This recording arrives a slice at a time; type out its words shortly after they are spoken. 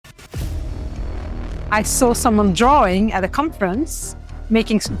I saw someone drawing at a conference,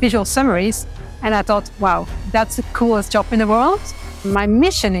 making visual summaries, and I thought, wow, that's the coolest job in the world. My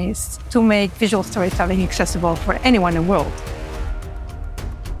mission is to make visual storytelling accessible for anyone in the world.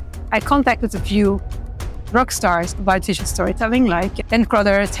 I contacted a few rock stars about visual storytelling, like Ben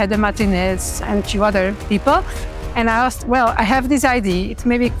Crothers, Heather Martinez, and a few other people. And I asked, well, I have this idea. It's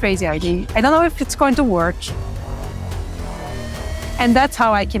maybe a crazy idea. I don't know if it's going to work. And that's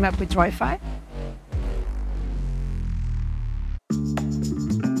how I came up with Drawify.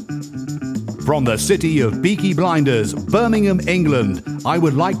 From the city of Peaky Blinders, Birmingham, England, I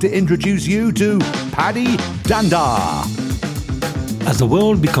would like to introduce you to Paddy Danda. As the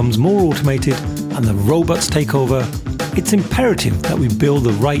world becomes more automated and the robots take over, it's imperative that we build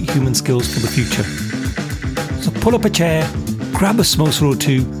the right human skills for the future. So pull up a chair, grab a samosa or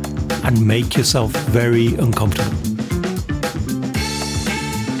two, and make yourself very uncomfortable.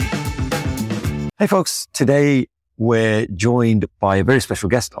 Hey folks, today we're joined by a very special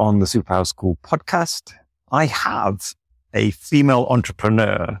guest on the Superpower School podcast. I have a female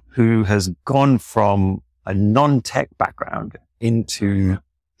entrepreneur who has gone from a non-tech background into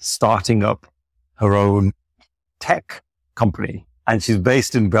starting up her own tech company. And she's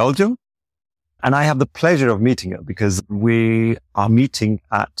based in Belgium. And I have the pleasure of meeting her because we are meeting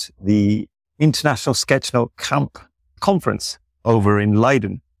at the International Sketchnote Camp conference over in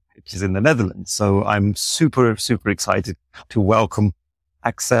Leiden, which is in the Netherlands. So I'm super, super excited to welcome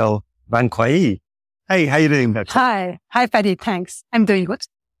Axelle Vanquaillie. Hey, how you doing? Hi, Paddy. Thanks. I'm doing good.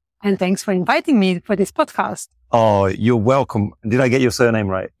 And thanks for inviting me for this podcast. Oh, you're welcome. Did I get your surname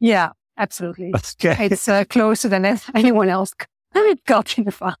right? Yeah, absolutely. Okay. It's closer than anyone else got in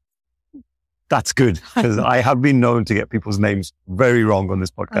the past. That's good, because I have been known to get people's names very wrong on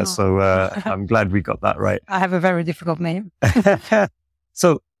this podcast. So I'm glad we got that right. I have a very difficult name.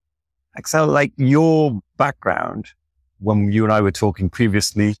 So, Axelle, like your background, when you and I were talking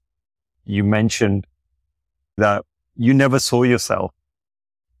previously, you mentioned that you never saw yourself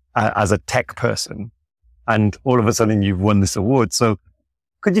as a tech person. And all of a sudden you've won this award. So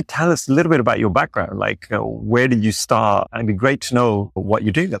could you tell us a little bit about your background? Like, where did you start? And it'd be great to know what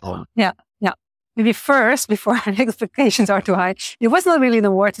you're doing at the moment. Yeah. Maybe first, before our expectations are too high, it was not really an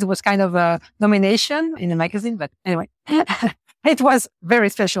award. It was kind of a nomination in a magazine. But anyway, it was very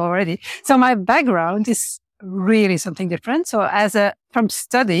special already. So my background is really something different. So from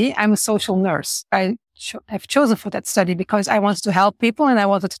study, I'm a social nurse. I've chosen for that study because I wanted to help people and I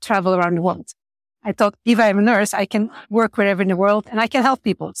wanted to travel around the world. I thought if I'm a nurse, I can work wherever in the world and I can help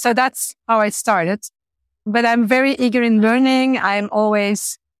people. So that's how I started. But I'm very eager in learning. I'm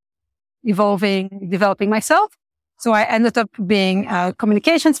always evolving, developing myself. So I ended up being a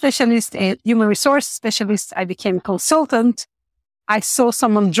communication specialist, a human resource specialist. I became a consultant. I saw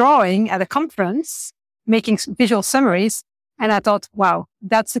someone drawing at a conference, making visual summaries. And I thought, wow,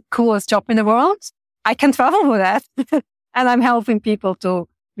 that's the coolest job in the world. I can travel with that. And I'm helping people to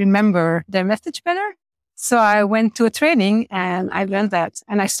remember their message better. So I went to a training and I learned that.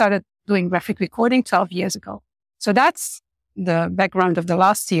 And I started doing graphic recording 12 years ago. So that's the background of the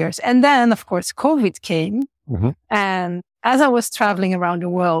last years. And then, of course, COVID came. Mm-hmm. And as I was traveling around the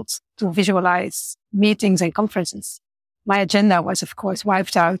world to visualize meetings and conferences, my agenda was, of course,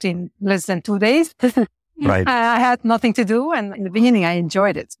 wiped out in less than 2 days. Right. I had nothing to do. And in the beginning, I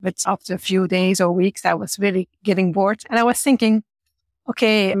enjoyed it. But after a few days or weeks, I was really getting bored. And I was thinking,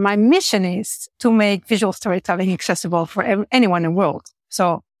 okay, my mission is to make visual storytelling accessible for anyone in the world.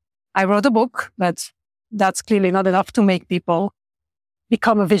 So I wrote a book, but that's clearly not enough to make people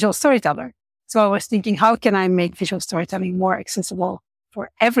become a visual storyteller. So I was thinking, how can I make visual storytelling more accessible for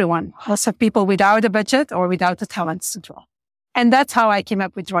everyone? Also people without a budget or without the talents to draw. And that's how I came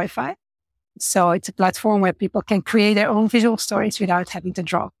up with Drawify. So it's a platform where people can create their own visual stories without having to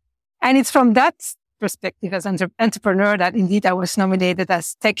draw. And it's from that perspective as an entrepreneur that indeed I was nominated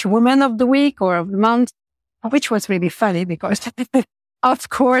as Tech Woman of the Week or of the Month, which was really funny because of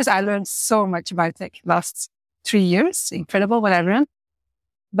course I learned so much about tech last 3 years. Incredible what I learned.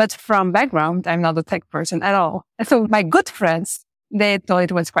 But from background, I'm not a tech person at all. And so my good friends, they thought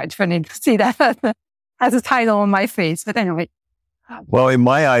it was quite funny to see that as a title on my face. But anyway. Well, in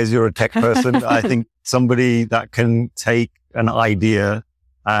my eyes, you're a tech person. I think somebody that can take an idea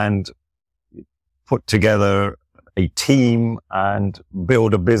and put together a team and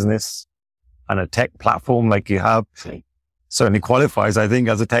build a business and a tech platform like you have certainly qualifies, I think,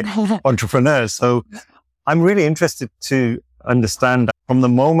 as a tech entrepreneur. So I'm really interested to understand from the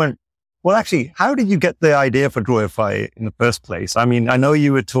moment, well, actually, how did you get the idea for Drawify in the first place? I mean, I know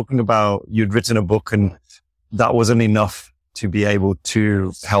you were talking about you'd written a book and that wasn't enough to be able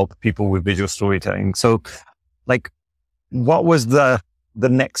to help people with visual storytelling. So like, what was the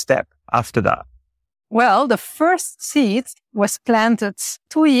next step after that? Well, the first seed was planted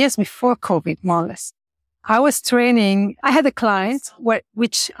 2 years before COVID, more or less. I was training. I had a client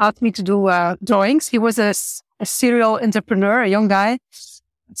which asked me to do drawings. He was a serial entrepreneur, a young guy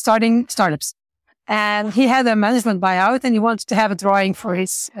starting startups. And he had a management buyout and he wanted to have a drawing for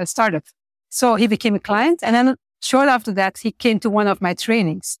his startup. So he became a client. And then short after that, he came to one of my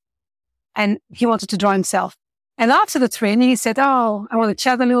trainings and he wanted to draw himself. And after the training, he said, "Oh, I want to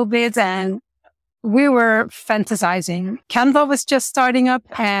chat a little bit." And we were fantasizing. Canva was just starting up.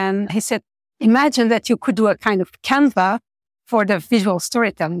 And he said, "Imagine that you could do a kind of Canva for the visual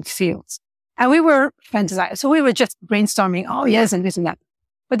storytelling fields." And we were fantasizing. So we were just brainstorming. Oh, yes, and this and that.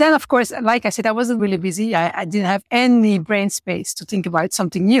 But then, of course, like I said, I wasn't really busy. I didn't have any brain space to think about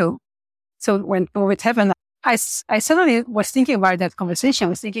something new. So when COVID happened, I suddenly was thinking about that conversation. I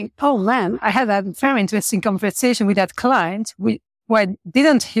was thinking, oh man, I had that very interesting conversation with that client who I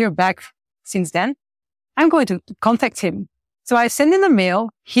didn't hear back since then. I'm going to contact him. So I sent in a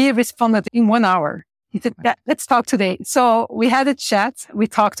mail. He responded in 1 hour. He said, "Yeah, let's talk today." So we had a chat. We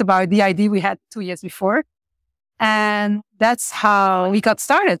talked about the idea we had 2 years before. And that's how we got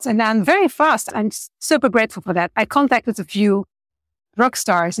started. And then very fast, I'm super grateful for that. I contacted a few rock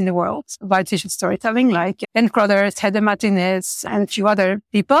stars in the world about visual storytelling, like Ben Crothers, Heather Martinez, and a few other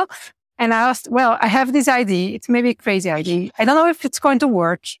people. And I asked, well, I have this idea. It's maybe a crazy idea. I don't know if it's going to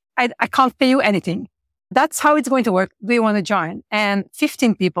work. I can't pay you anything. That's how it's going to work. Do you want to join? And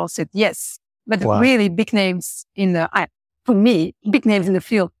 15 people said yes, but Wow. really big names for me, big names in the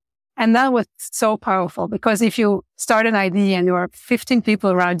field. And that was so powerful because if you start an idea and there are 15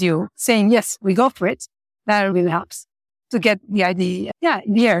 people around you saying, yes, we go for it, that really helps to get the idea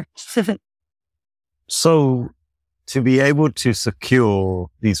in the air. So to be able to secure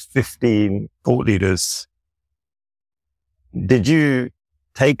these 15 thought leaders, did you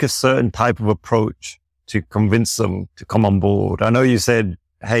take a certain type of approach to convince them to come on board? I know you said,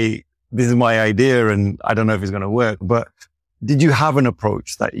 hey, this is my idea and I don't know if it's going to work, but did you have an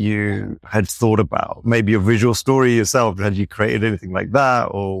approach that you had thought about? Maybe a visual story yourself? Had you created anything like that?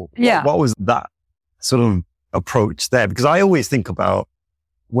 Or what was that sort of approach there? Because I always think about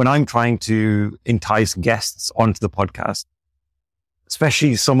when I'm trying to entice guests onto the podcast,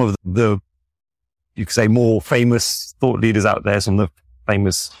 especially some of the, you could say, more famous thought leaders out there, some of the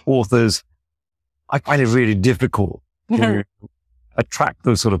famous authors, I find it really difficult to attract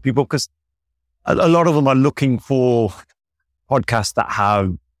those sort of people because a lot of them are looking for podcasts that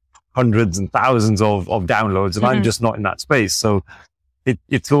have hundreds and thousands of downloads, and I'm just not in that space. So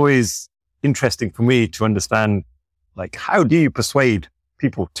it's always interesting for me to understand, like, how do you persuade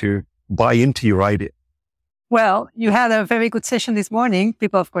people to buy into your idea? Well, you had a very good session this morning.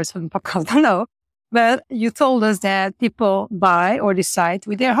 People, of course, from the podcast don't know, but you told us that people buy or decide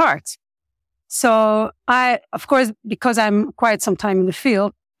with their heart. So I, of course, because I'm quite some time in the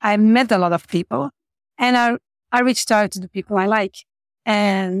field, I met a lot of people and I reached out to the people I like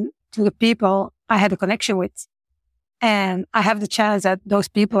and to the people I had a connection with. And I have the chance that those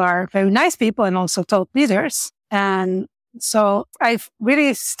people are very nice people and also thought leaders. And so I've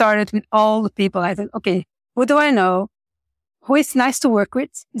really started with all the people. I said, okay, who do I know? Who is nice to work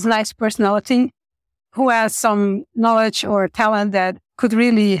with? Is a nice personality? Who has some knowledge or talent that could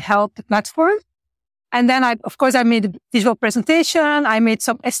really help the platform? And then I made a visual presentation. I made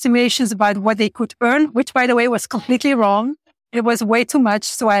some estimations about what they could earn, which, by the way, was completely wrong. It was way too much.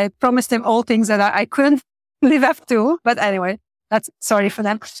 So I promised them all things that I couldn't live up to. But anyway, that's sorry for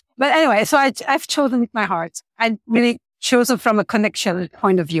them. But anyway, so I've chosen with my heart. I really chosen from a connection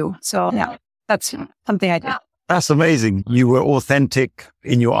point of view. So yeah, that's something I did. That's amazing. You were authentic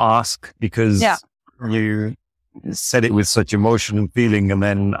in your ask because you said it with such emotion and feeling. And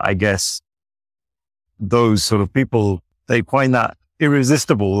then I guess those sort of people, they find that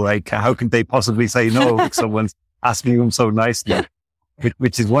irresistible. Like, how can they possibly say no if someone's asking them so nicely,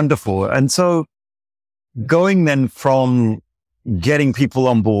 which is wonderful. And so going then from getting people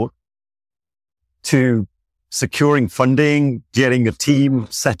on board to securing funding, getting a team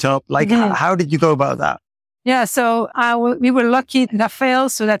set up, like how did you go about that? Yeah. So we were lucky. Axelle,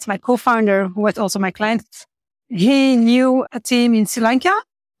 so that's my co-founder, who was also my client. He knew a team in Sri Lanka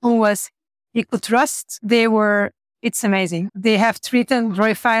he could trust. It's amazing. They have treated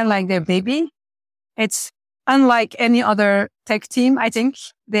Drawify like their baby. It's unlike any other tech team, I think.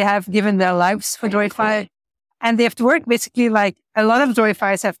 They have given their lives for Drawify. And they have worked basically like a lot of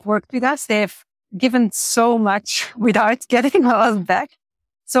Drawifys have worked with us. They have given so much without getting a lot back.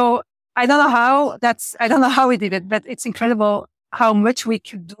 So I don't know how we did it, but it's incredible how much we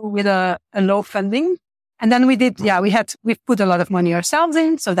could do with a low funding. And then we put a lot of money ourselves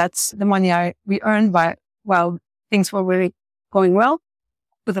in. So that's the money we earned while things were really going well.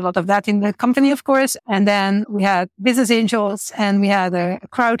 Put a lot of that in the company, of course. And then we had business angels and we had a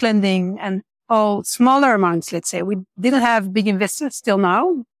crowd lending and all smaller amounts, let's say. We didn't have big investors till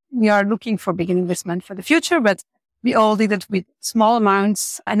now. We are looking for big investment for the future, but we all did it with small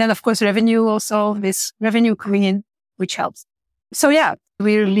amounts. And then, of course, revenue also, this revenue coming in, which helps. So yeah,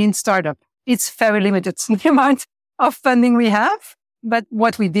 we're a lean startup. It's very limited, the amount of funding we have, but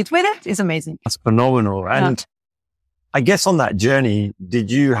what we did with it is amazing. That's phenomenal. And I guess on that journey,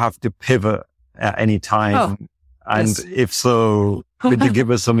 did you have to pivot at any time? Oh, and yes. If so, could you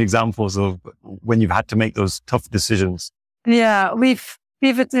give us some examples of when you've had to make those tough decisions? Yeah, we've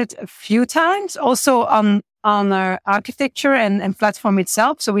pivoted a few times also on our architecture and platform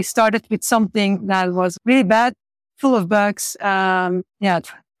itself. So we started with something that was really bad, full of bugs. It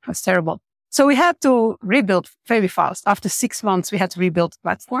was terrible. So we had to rebuild very fast. After 6 months, we had to rebuild the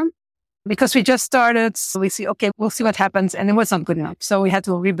platform because we just started. So we see, okay, we'll see what happens. And it was not good enough. So we had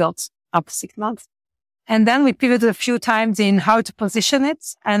to rebuild after 6 months. And then we pivoted a few times in how to position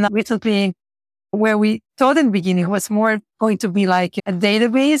it. And recently, where we thought in the beginning was more going to be like a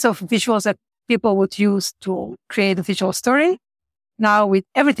database of visuals that people would use to create a visual story. Now, with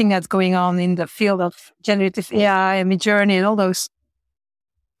everything that's going on in the field of generative AI and Midjourney and all those,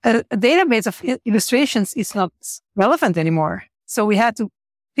 a database of illustrations is not relevant anymore. So we had to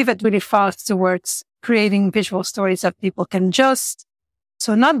pivot really fast towards creating visual stories that people can adjust.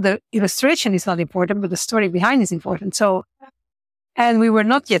 So not the illustration is not important, but the story behind is important. So, and we were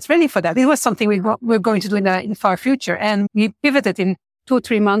not yet ready for that. It was something we're going to do in the far future. And we pivoted in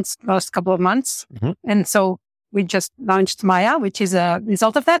 2-3 months, last couple of months. Mm-hmm. And so we just launched Maya, which is a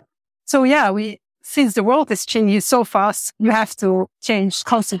result of that. So yeah, since the world is changing so fast, you have to change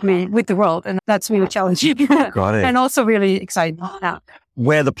constantly with the world. And that's really challenging. Got it. And also really exciting. Yeah.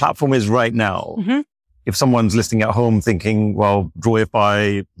 Where the platform is right now, mm-hmm. If someone's listening at home thinking, well,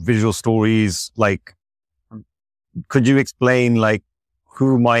 Drawify, visual stories, like, could you explain like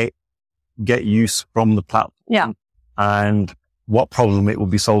who might get use from the platform? Yeah. And what problem it will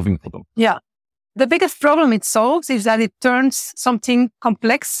be solving for them? Yeah. The biggest problem it solves is that it turns something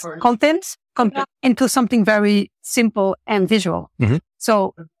complex content into something very simple and visual. Mm-hmm.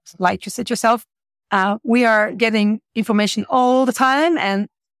 So like you said yourself, we are getting information all the time and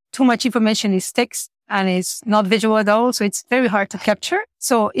too much information is text and it's not visual at all. So it's very hard to capture.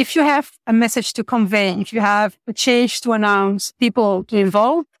 So if you have a message to convey, if you have a change to announce, people to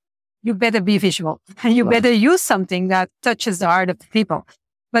involve, you better be visual and you better use something that touches the heart of the people.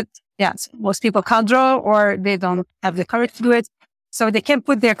 But yes, most people can't draw or they don't have the courage to do it. So they can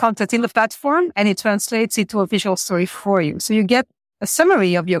put their content in the platform and it translates into a visual story for you. So you get a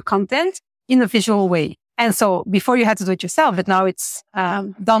summary of your content in a visual way. And so before you had to do it yourself, but now it's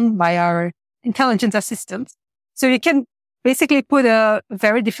done by our intelligent assistant. So you can basically put a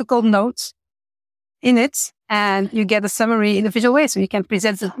very difficult note in it and you get a summary in a visual way. So you can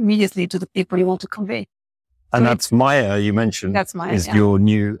present it immediately to the people you want to convey. And so that's Maya, you mentioned, that's Maya, is your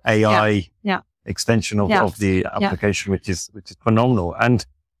new AI extension of the application, which is phenomenal. And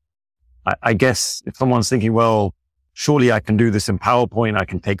I guess if someone's thinking, well, surely I can do this in PowerPoint. I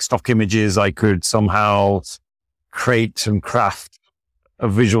can take stock images. I could somehow create and craft a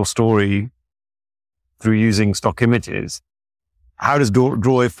visual story through using stock images. How does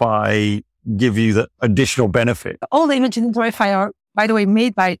Drawify give you the additional benefit? All the images in Drawify are, by the way,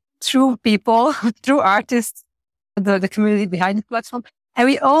 made by true people, true artists, the community behind the platform. And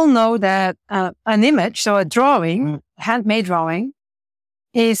we all know that an image, so a drawing, handmade drawing,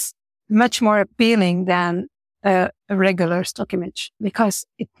 is much more appealing than a regular stock image because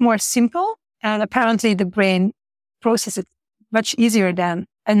it's more simple and apparently the brain processes it much easier than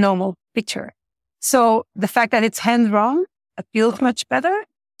a normal picture. So the fact that it's hand-drawn appeals much better.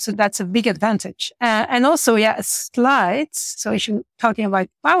 So that's a big advantage. And also, slides. So if you're talking about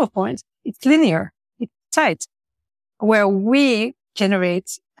PowerPoint, it's linear, it's tight, where we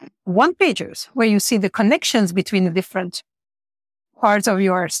generate one-pagers, where you see the connections between the different parts of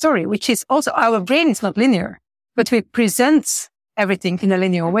your story, which is also our brain is not linear, but we present everything in a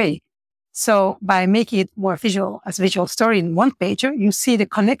linear way. So by making it more visual, as visual story in one pager, you see the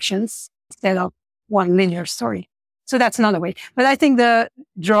connections instead of one linear story. So that's another way. But I think the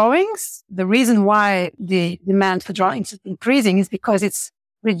drawings, the reason why the demand for drawings is increasing is because it's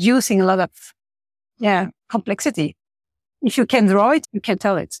reducing a lot of, complexity. If you can draw it, you can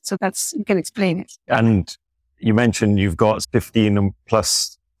tell it. So you can explain it. And you mentioned you've got 15 and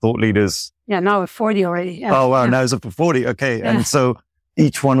plus thought leaders. Yeah, now we're 40 already. Yeah. Oh, wow. Now it's up to 40. Okay. Yeah. And so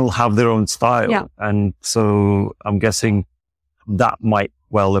each one will have their own style. Yeah. And so I'm guessing that might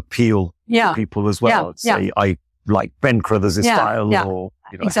well appeal to people as well. Say, I like Ben Crothers' style or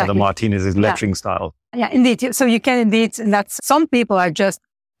Heather Martinez's lettering style. Yeah, indeed. So you can indeed, and that's, some people are just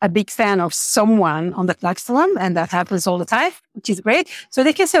a big fan of someone on the platform, and that happens all the time, which is great. So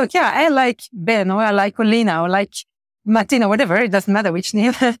they can say, okay, I like Ben, or I like Olina, or like Martina, whatever. It doesn't matter which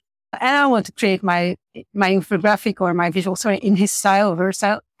name. And I want to create my infographic or my visual story in his style or her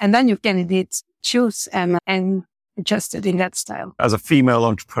style. And then you can indeed choose and adjust it in that style. As a female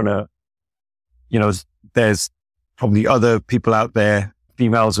entrepreneur, there's probably other people out there,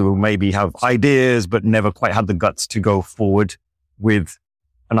 females who maybe have ideas, but never quite had the guts to go forward with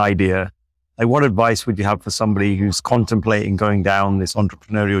an idea. Like, what advice would you have for somebody who's contemplating going down this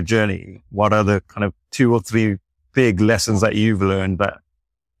entrepreneurial journey? What are the kind of 2 or 3 big lessons that you've learned that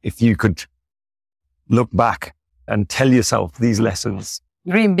if you could look back and tell yourself these lessons?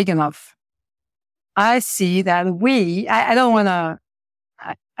 Dream big enough. I see that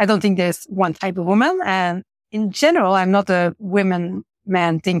I don't think there's one type of woman. And in general, I'm not a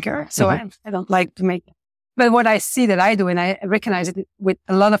woman-man thinker. So I don't like to make, but what I see that I do, and I recognize it with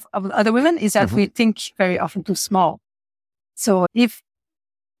a lot of other women, is that we think very often too small. So if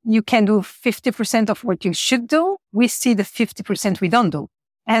you can do 50% of what you should do, we see the 50% we don't do.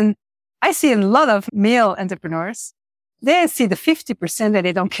 And I see a lot of male entrepreneurs, they see the 50% and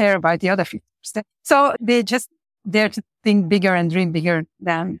they don't care about the other 50%. So they just dare to think bigger and dream bigger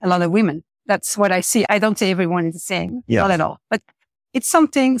than a lot of women. That's what I see. I don't say everyone is the same, not at all, but it's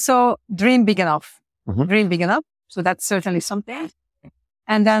something. So dream big enough, dream big enough. So that's certainly something.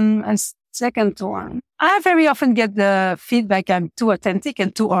 And then a second one, I very often get the feedback I'm too authentic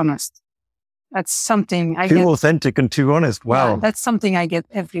and too honest. That's something I get. Too authentic and too honest. Wow. Yeah, that's something I get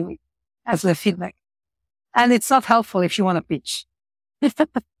every week as the feedback. And it's not helpful if you want to pitch.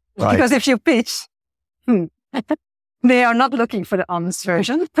 Right. Because if you pitch, they are not looking for the honest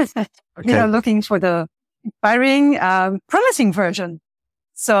version. They are looking for the inspiring, promising version.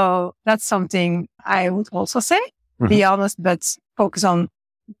 So that's something I would also say. Be honest, but focus on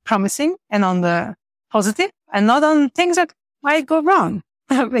promising and on the positive and not on things that might go wrong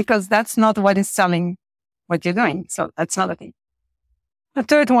because that's not what is selling what you're doing. So that's not a thing. The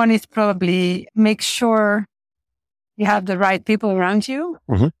third one is probably make sure you have the right people around you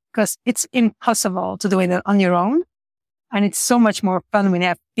because it's impossible to do it on your own. And it's so much more fun when you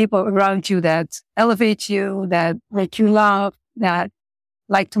have people around you that elevate you, that make you laugh, that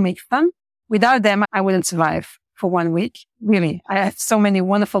like to make fun. Without them, I wouldn't survive for 1 week. Really. I have so many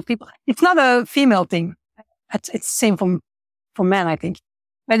wonderful people. It's not a female thing. It's the same for men, I think.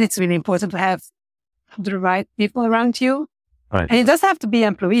 But it's really important to have the right people around you. Right. And it doesn't have to be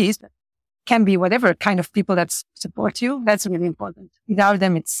employees, but it can be whatever kind of people that support you. That's really important. Without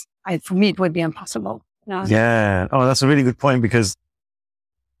them, for me, it would be impossible. Yeah. Oh, that's a really good point because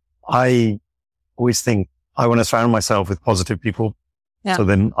I always think I want to surround myself with positive people. Yeah. So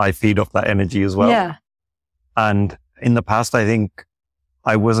then I feed off that energy as well. Yeah. And in the past, I think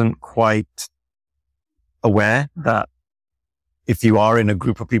I wasn't quite aware that if you are in a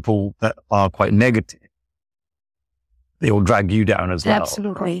group of people that are quite negative, they will drag you down as well.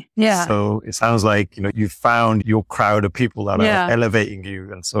 Absolutely. Yeah. So it sounds like, you found your crowd of people that are elevating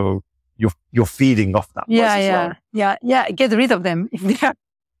you. And so you're feeding off that. Yeah. Get rid of them.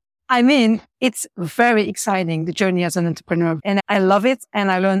 I mean, it's very exciting, the journey as an entrepreneur. And I love it.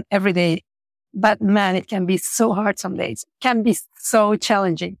 And I learn every day. But man, it can be so hard some days. It can be so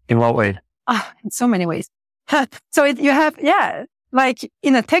challenging. In what way? In so many ways. So you have, like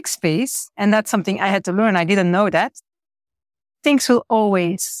in a tech space, and that's something I had to learn. I didn't know that. Things will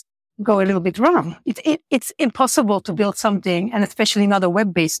always go a little bit wrong. It's impossible to build something, and especially not a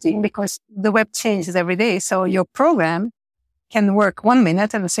web-based thing, because the web changes every day. So your program can work 1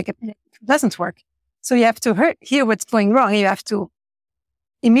 minute and the second minute it doesn't work. So you have to hear what's going wrong. You have to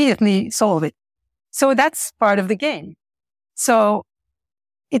immediately solve it. So that's part of the game. So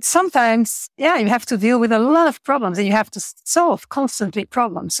it's sometimes, you have to deal with a lot of problems and you have to solve constantly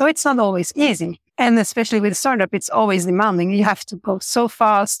problems. So it's not always easy. And especially with a startup, it's always demanding. You have to go so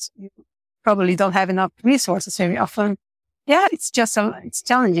fast. You probably don't have enough resources very often. Yeah, it's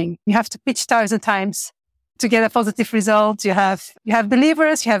challenging. You have to pitch 1,000 times to get a positive result. You have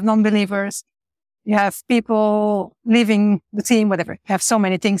believers, you have non-believers. You have people leaving the team, whatever. You have so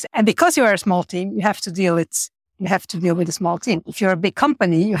many things. And because you are a small team, you have to deal with a small team. If you're a big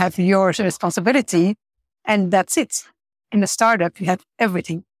company, you have your responsibility and that's it. In a startup, you have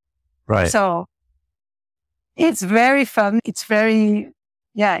everything. Right. So it's very fun. It's very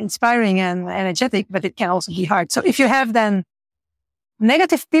inspiring and energetic, but it can also be hard. So if you have then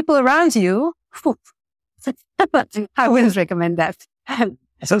negative people around you, I wouldn't recommend that.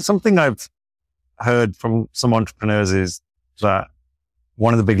 So something I've heard from some entrepreneurs is that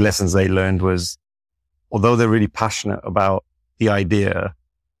one of the big lessons they learned was, although they're really passionate about the idea,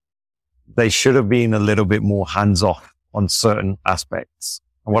 they should have been a little bit more hands-off on certain aspects.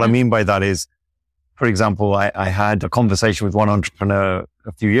 And what I mean by that is, for example, I had a conversation with one entrepreneur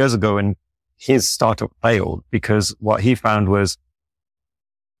a few years ago, and his startup failed because what he found was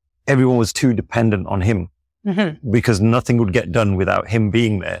everyone was too dependent on him because nothing would get done without him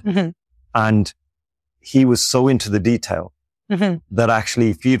being there. And he was so into the detail that actually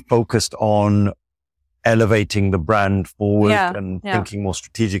if he'd focused on elevating the brand forward and thinking more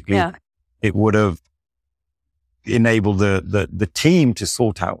strategically, it would have enabled the team to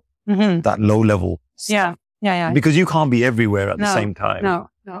sort out that low level stuff. Because you can't be everywhere at the same time.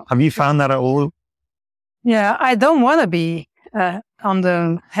 No. Have you found that at all? Yeah, I don't want to be on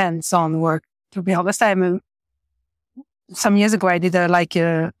the hands-on work, to be honest. Some years ago, I did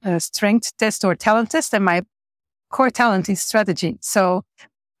a strength test or talent test, and my core talent is strategy. So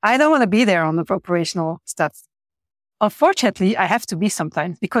I don't want to be there on the operational stuff. Unfortunately, I have to be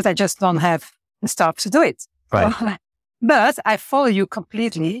sometimes because I just don't have the staff to do it. Right. So, but I follow you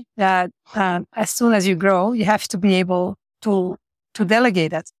completely that as soon as you grow, you have to be able to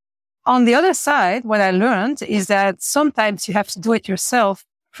delegate that. On the other side, what I learned is that sometimes you have to do it yourself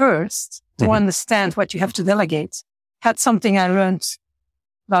first to understand what you have to delegate. Had something I learned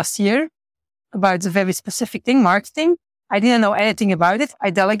last year about a very specific thing, marketing. I didn't know anything about it.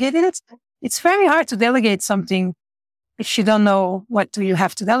 I delegated it. It's very hard to delegate something if you don't know what do you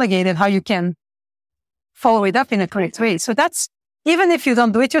have to delegate and how you can follow it up in a correct way. So that's, even if you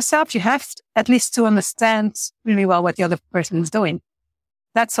don't do it yourself, you have at least to understand really well what the other person is doing.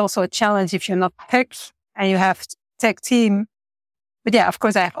 That's also a challenge if you're not tech and you have tech team. But yeah, of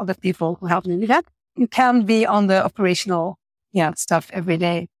course, I have other people who help me with that. You can't be on the operational stuff every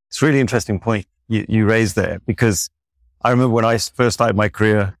day. It's a really interesting point you raised there, because I remember when I first started my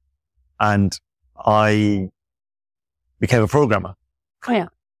career and I became a programmer. Oh, yeah.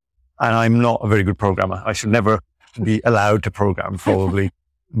 And I'm not a very good programmer. I should never be allowed to program, probably.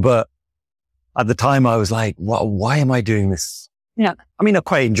 But at the time I was like, why am I doing this? Yeah. I mean, I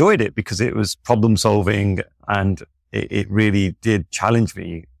quite enjoyed it because it was problem solving and it really did challenge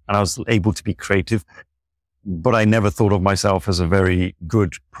me and I was able to be creative. But I never thought of myself as a very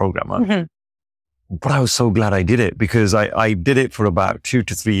good programmer. But I was so glad I did it because I did it for about 2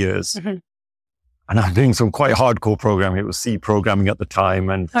 to 3 years. And I'm doing some quite hardcore programming. It was C programming at the time.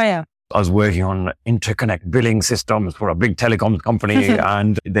 And I was working on interconnect billing systems for a big telecoms company.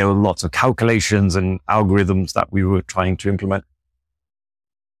 And there were lots of calculations and algorithms that we were trying to implement.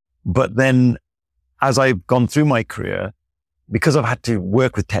 But then as I've gone through my career, because I've had to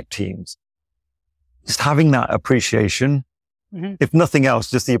work with tech teams, just having that appreciation, if nothing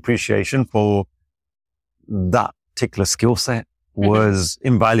else, just the appreciation for that particular skill set was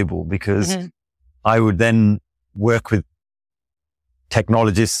invaluable because I would then work with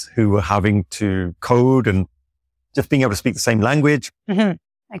technologists who were having to code and just being able to speak the same language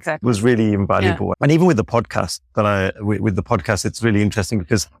Exactly. was really invaluable. And even with the podcast with the podcast, it's really interesting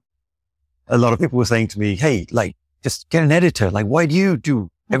because a lot of people were saying to me, hey, like, just get an editor. Like, why do you do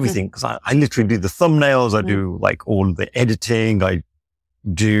everything? Because I literally do the thumbnails. I do like all the editing. I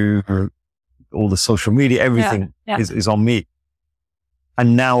do all the social media. Everything is on me.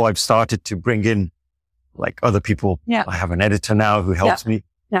 And now I've started to bring in like other people. I have an editor now who helps me.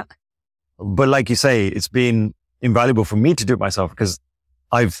 But like you say, it's been invaluable for me to do it myself because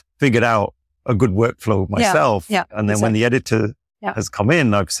I've figured out a good workflow myself. And then when the editor has come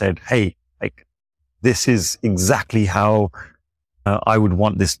in, I've said, hey, like, this is exactly how I would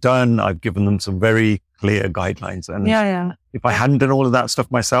want this done. I've given them some very clear guidelines. And if I hadn't done all of that stuff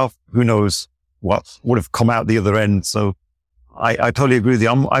myself, who knows what would have come out the other end. So I totally agree with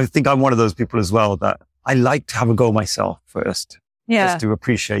you. I think I'm one of those people as well that I like to have a go myself first, just to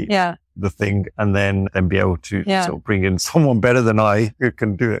appreciate the thing and then be able to sort of bring in someone better than I who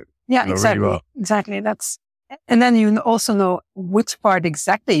can do it. Exactly. Really well. Exactly. And then you also know which part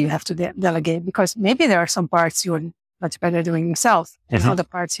exactly you have to delegate, because maybe there are some parts you're much better doing yourself and other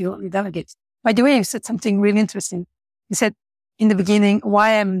parts you delegate. By the way, you said something really interesting. You said in the beginning,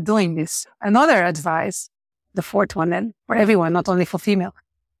 why I'm doing this. Another advice, the fourth one then, for everyone, not only for female.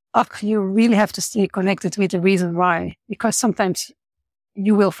 You really have to stay connected with the reason why, because sometimes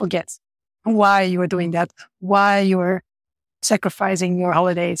you will forget why you are doing that, why you're sacrificing your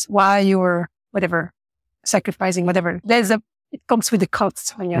holidays, why you're sacrificing whatever. There's a it comes with the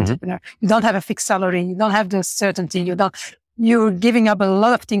costs when you're an entrepreneur. You don't have a fixed salary. You don't have the certainty. You're giving up a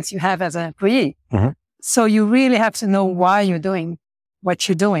lot of things you have as an employee. So you really have to know why you're doing what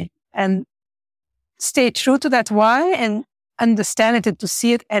you're doing and stay true to that why and understand it and to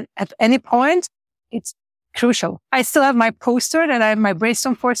see it. And at any point, it's crucial. I still have my poster and I have my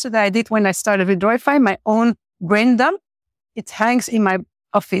brainstorm poster that I did when I started with Drawify, my own brain dump. It hangs in my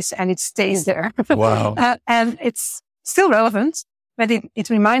office and it stays there. Wow. And it's still relevant, but it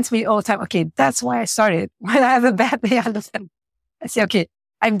reminds me all the time, okay, that's why I started. When I have a bad day, I say, okay,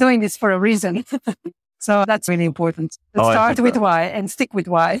 I'm doing this for a reason. So that's really important. Start with why and stick with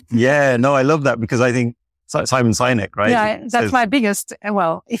why. Yeah, no, I love that because I think Simon Sinek, right? Yeah, that's my biggest.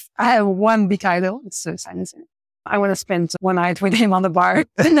 Well, if I have one big idol, it's Simon Sinek. I want to spend one night with him in the bar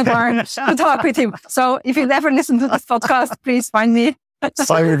to talk with him. So if you ever listen to this podcast, please find me.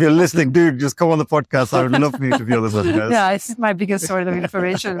 Simon, if you're listening, dude, just come on the podcast. I would love for you to be on the podcast. Yeah, it's my biggest sort of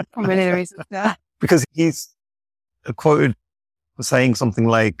inspiration for many reasons. Yeah. Because he's quoted saying something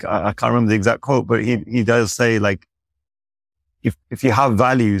like, I can't remember the exact quote, but he does say like, if you have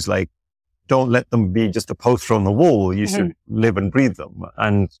values, like don't let them be just a poster on the wall. You should live and breathe them.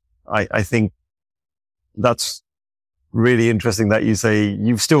 And I think that's really interesting that you say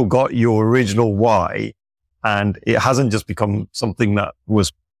you've still got your original why and it hasn't just become something that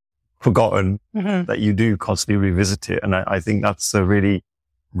was forgotten, that you do constantly revisit it. And I think that's a really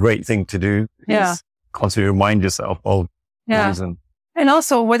great thing to do. Yeah. Constantly remind yourself of the reason. And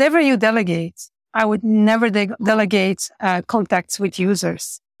also, whatever you delegate, I would never delegate contacts with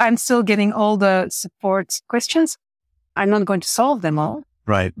users. I'm still getting all the support questions. I'm not going to solve them all.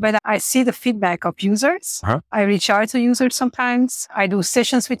 Right. But I see the feedback of users. I reach out to users sometimes. I do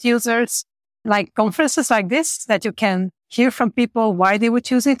sessions with users, like conferences like this, that you can hear from people why they would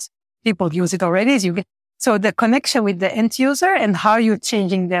use it. People use it already. So the connection with the end user and how you're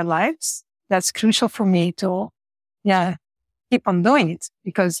changing their lives, that's crucial for me to, keep on doing it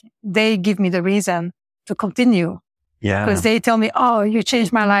because they give me the reason to continue. Yeah. Because they tell me, oh, you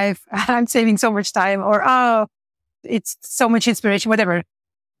changed my life. I'm saving so much time or, oh, it's so much inspiration, whatever.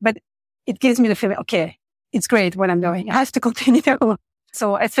 But it gives me the feeling, okay, it's great what I'm doing. I have to continue.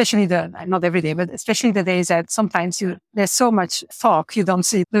 So especially not every day, but especially the days that sometimes there's so much fog, you don't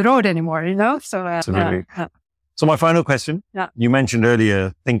see the road anymore, So, absolutely. So my final question, you mentioned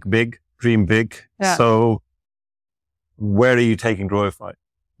earlier, think big, dream big. Yeah. So where are you taking Drawify?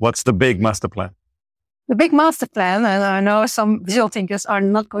 What's the big master plan? The big master plan, and I know some visual thinkers are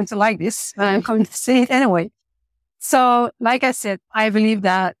not going to like this, but I'm going to say it anyway. So, like I said, I believe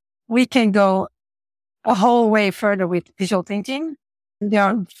that we can go a whole way further with visual thinking. There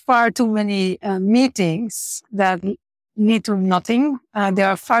are far too many meetings that lead to nothing. There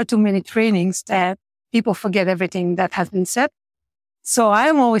are far too many trainings that people forget everything that has been said. So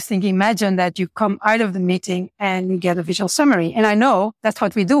I'm always thinking, imagine that you come out of the meeting and you get a visual summary. And I know that's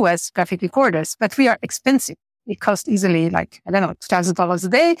what we do as graphic recorders, but we are expensive. It costs easily $2,000 a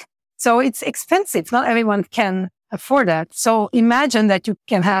day. So it's expensive. Not everyone can afford that. So imagine that you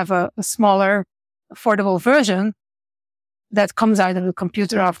can have a smaller, affordable version that comes out of the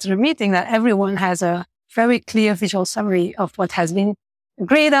computer after the meeting, that everyone has a very clear visual summary of what has been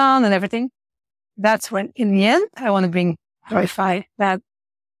agreed on and everything. That's when, in the end, I want to bring Drawify, that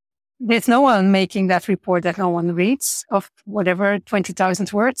there's no one making that report that no one reads of whatever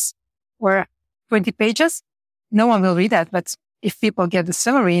 20,000 words or 20 pages. No one will read that. But if people get the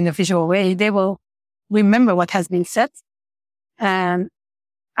summary in a visual way, they will remember what has been said. And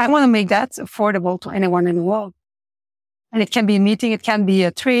I want to make that affordable to anyone in the world. And it can be a meeting, it can be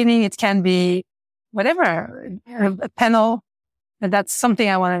a training, it can be whatever, a panel. And that's something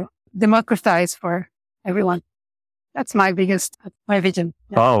I want to democratize for everyone. That's my vision.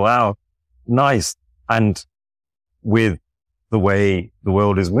 Yeah. Oh, wow. Nice. And with the way the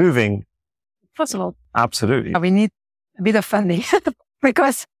world is moving. Possible. Absolutely. We need a bit of funding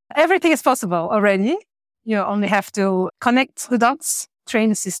because everything is possible already. You only have to connect the dots, train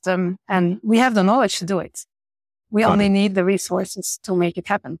the system, and we have the knowledge to do it. We only need the resources to make it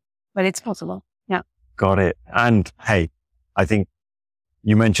happen, but it's possible. Yeah. Got it. And hey, I think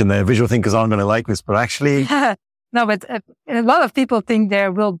you mentioned that visual thinkers aren't going to like this, but actually... No, but a lot of people think they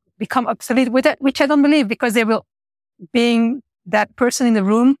will become obsolete with it, which I don't believe, because they will, being that person in the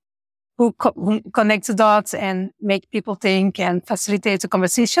room who connects the dots and make people think and facilitates a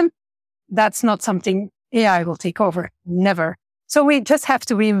conversation. That's not something AI will take over. Never. So we just have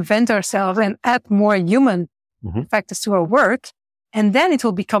to reinvent ourselves and add more human factors to our work. And then it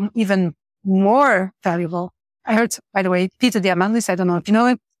will become even more valuable. I heard, by the way, Peter Diamandis, I don't know if you know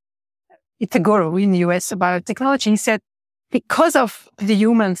him. It's a guru in the US about technology. He said, because of the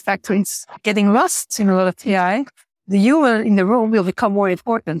human factors getting lost in a lot of AI, the human in the room will become more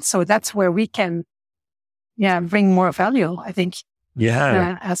important. So that's where we can, bring more value, I think.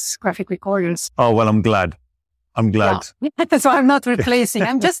 Yeah. As graphic recorders. Oh, well, I'm glad. Yeah. That's why I'm not replacing.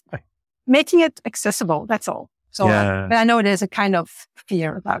 I'm just making it accessible. That's all. So, but I know there's a kind of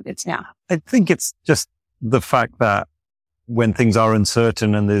fear about it. Yeah. I think it's just the fact that when things are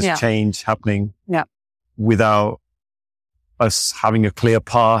uncertain and there's change happening without us having a clear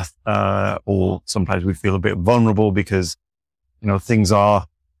path, or sometimes we feel a bit vulnerable because, things are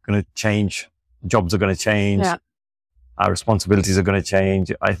going to change. Jobs are going to change. Yeah. Our responsibilities are going to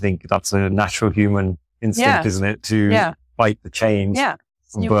change. I think that's a natural human instinct, isn't it? To fight the change. Yeah.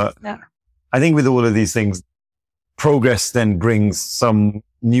 But I think with all of these things, progress then brings some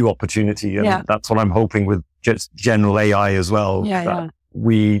new opportunity. And that's what I'm hoping with just general AI as well.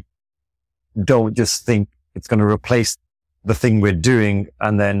 We don't just think it's going to replace the thing we're doing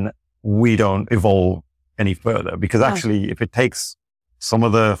and then we don't evolve any further. Because actually, if it takes some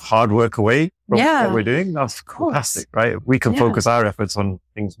of the hard work away from what we're doing, that's fantastic, right? We can focus our efforts on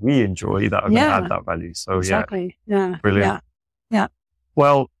things we enjoy that are going to add that value. So exactly. Brilliant. Yeah.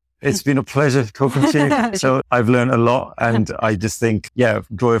 Well, it's been a pleasure talking to you. So I've learned a lot, and I just think,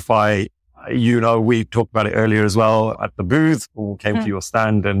 Drawify, we talked about it earlier as well at the booth. We came to your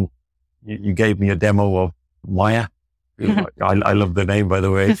stand and you gave me a demo of Maya. I love the name, by the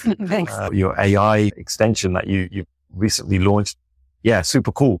way. Thanks. Your AI extension that you recently launched. Yeah,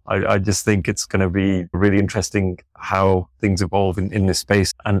 super cool. I just think it's going to be really interesting how things evolve in this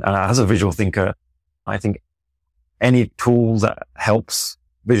space. And as a visual thinker, I think any tool that helps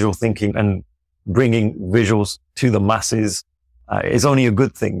visual thinking and bringing visuals to the masses is only a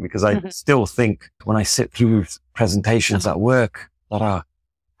good thing, because I still think when I sit through presentations at work that are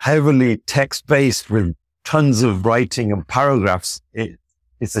heavily text-based with tons of writing and paragraphs,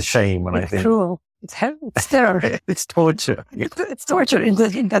 it's a shame. And I think cruel. It's terror. It's torture. It's torture in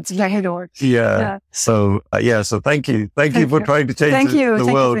that's exactly the word. Yeah. So, so thank you. Thank you for trying to change the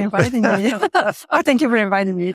world. Thank you for inviting me. Thank you for inviting me.